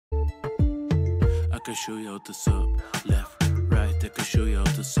can show you how to sub. Left, right, I can show you how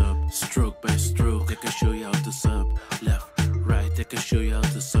to sub. Stroke by stroke, I can show you how to sub. Left, right, I can show you how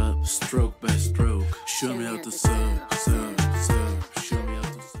to sub. Stroke by stroke, show me how to sub, sub, sub. Show me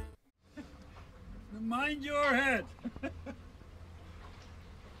how to sub. Mind your head.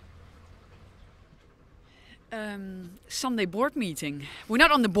 Sunday board meeting. We're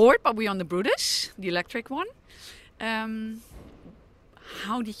not on the board, but we're on the Brutus, the electric one. How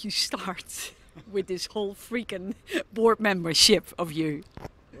did you start with this whole freaking board membership of you?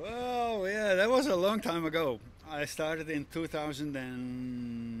 Well, yeah, that was a long time ago. I started in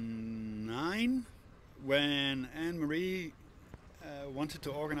 2009 when Anne-Marie wanted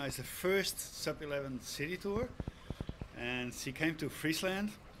to organize the first SUP11 city tour, and she came to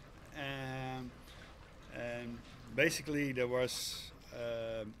Friesland, and basically there was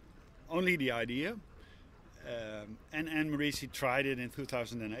only the idea, and Anne-Marie, she tried it in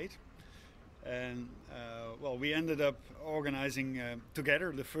 2008, and well, we ended up organizing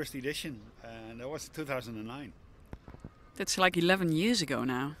together the first edition, and that was 2009. That's like 11 years ago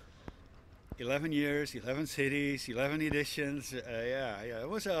now. 11 years, 11 cities, 11 editions. Yeah, it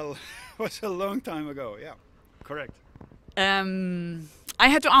was a long time ago. Yeah, correct. I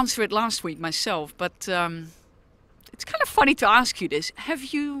had to answer it last week myself, but it's kind of funny to ask you this.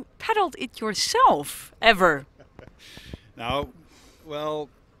 Have you pedaled it yourself ever? No, well,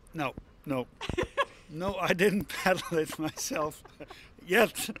 no, no, I didn't pedal it myself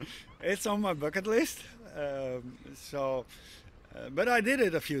yet. It's on my bucket list. But I did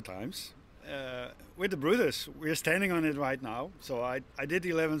it a few times. With the Brutus, we're standing on it right now. So I did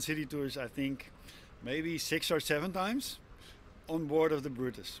 11 city tours, I think maybe 6 or 7 times on board of the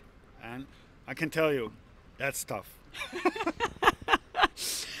Brutus. And I can tell you, that's tough.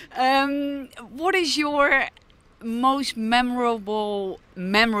 What is your most memorable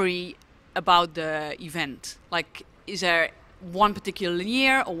memory about the event? Like, is there one particular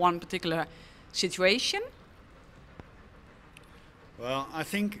year or one particular situation? Well, I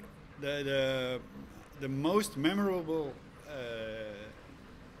think the most memorable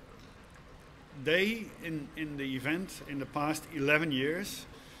day in the event in the past 11 years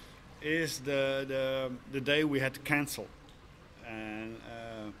is the day we had to cancel, and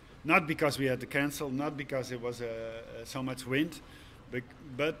not because we had to cancel, not because it was so much wind,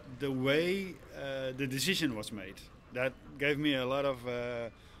 but the way the decision was made. That gave me a lot of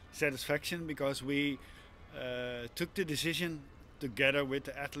satisfaction, because we took the decision together with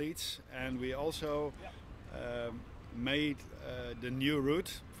the athletes, and we also made the new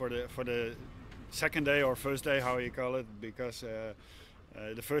route for the second day or first day, how you call it, because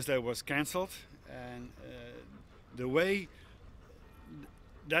the first day was cancelled, and the way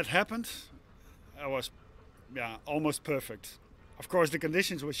that happened, I was almost perfect. Of course, the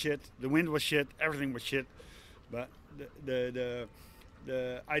conditions were shit, the wind was shit, everything was shit, but the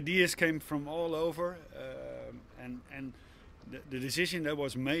ideas came from all over, and the decision that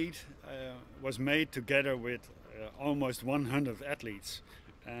was made together with almost 100 athletes,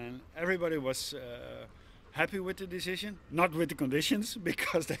 and everybody was happy with the decision, not with the conditions,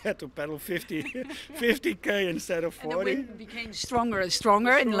 because they had to pedal 50k instead of 40. And the wind became stronger and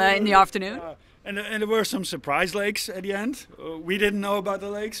stronger in the afternoon. And there were some surprise lakes at the end. We didn't know about the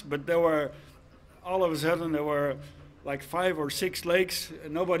lakes, but there were, all of a sudden there were like 5 or 6 lakes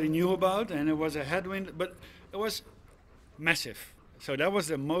nobody knew about, and it was a headwind, but it was massive. So that was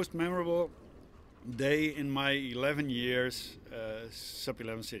the most memorable day in my 11 years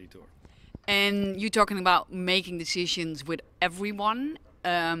SUP11 city tour. And you're talking about making decisions with everyone.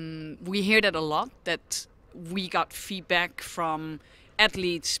 We hear that a lot, that we got feedback from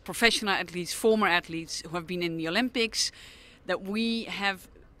athletes, professional athletes, former athletes who have been in the Olympics, that we have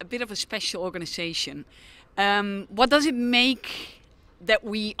a bit of a special organization. What does it make that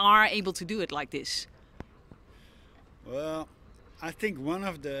we are able to do it like this? Well, I think one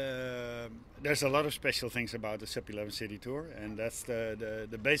of there's a lot of special things about the SUP11 City Tour, and that's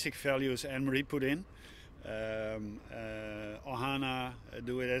the basic values Anne-Marie put in. Ohana,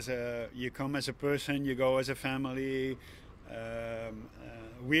 do it you come as a person, you go as a family.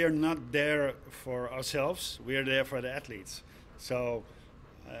 We are not there for ourselves, we are there for the athletes. So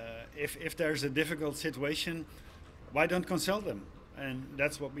if there's a difficult situation, why don't consult them? And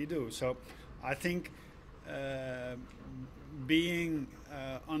that's what we do. So I think being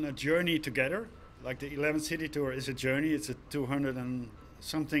on a journey together, like the 11th City Tour is a journey, it's a 200 and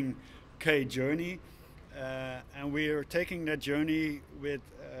something K journey, and we are taking that journey with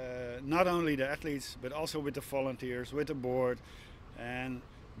not only the athletes but also with the volunteers, with the board, and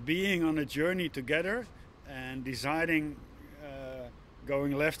being on a journey together and deciding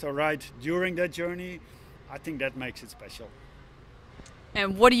going left or right during that journey, I think that makes it special.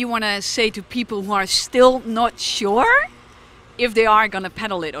 And what do you want to say to people who are still not sure if they are going to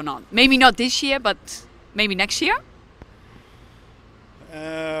pedal it or not? Maybe not this year, but maybe next year?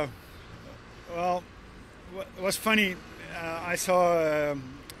 Well, it was funny. I saw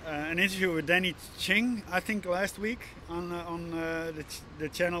an interview with Danny Ching, I think last week on the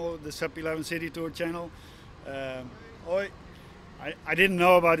channel, the SUP11 City Tour channel. I didn't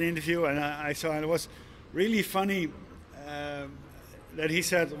know about the interview, and I saw, and it was really funny that he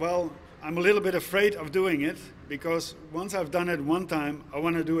said, well, I'm a little bit afraid of doing it because once I've done it one time, I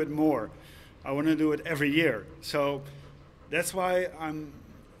want to do it more. I want to do it every year. So that's why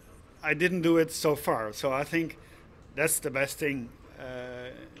I didn't do it so far. So I think that's the best thing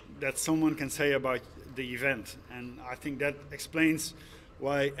that someone can say about the event. And I think that explains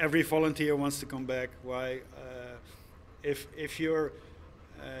why every volunteer wants to come back, why if you're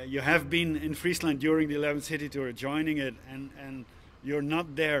you have been in Friesland during the 11th City Tour, joining it, and you're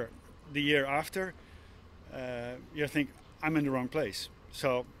not there the year after, you think, I'm in the wrong place.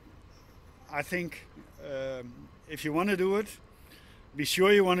 So I think if you want to do it, be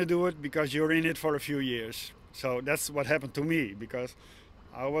sure you want to do it because you're in it for a few years. So that's what happened to me, because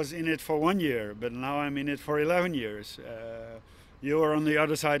I was in it for 1 year, but now I'm in it for 11 years. You are on the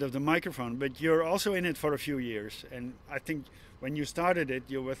other side of the microphone, but you're also in it for a few years. And I think when you started it,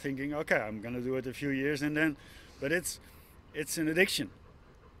 you were thinking, okay, I'm going to do it a few years, and then, but it's an addiction.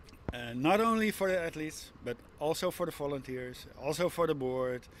 Not only for the athletes, but also for the volunteers, also for the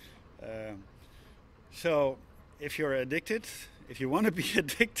board. So if you're addicted, if you want to be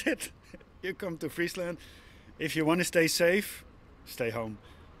addicted, you come to Friesland. If you want to stay safe, stay home.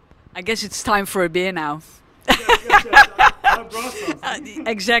 I guess it's time for a beer now. Yes, I brought some.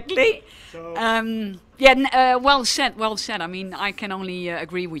 Exactly. So, Well said, well said. I mean, I can only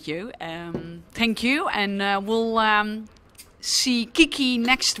agree with you. Thank you, and we'll see Kiki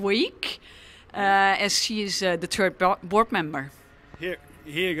next week, as she is the third board member.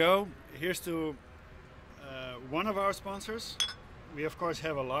 here you go. Here's to one of our sponsors. We of course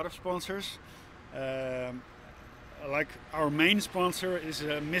have a lot of sponsors. Like our main sponsor is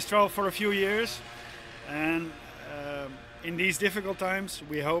Mistral for a few years, and in these difficult times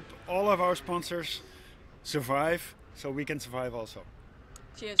we hope all of our sponsors survive so we can survive also.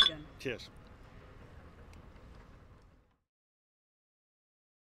 Cheers again. Cheers.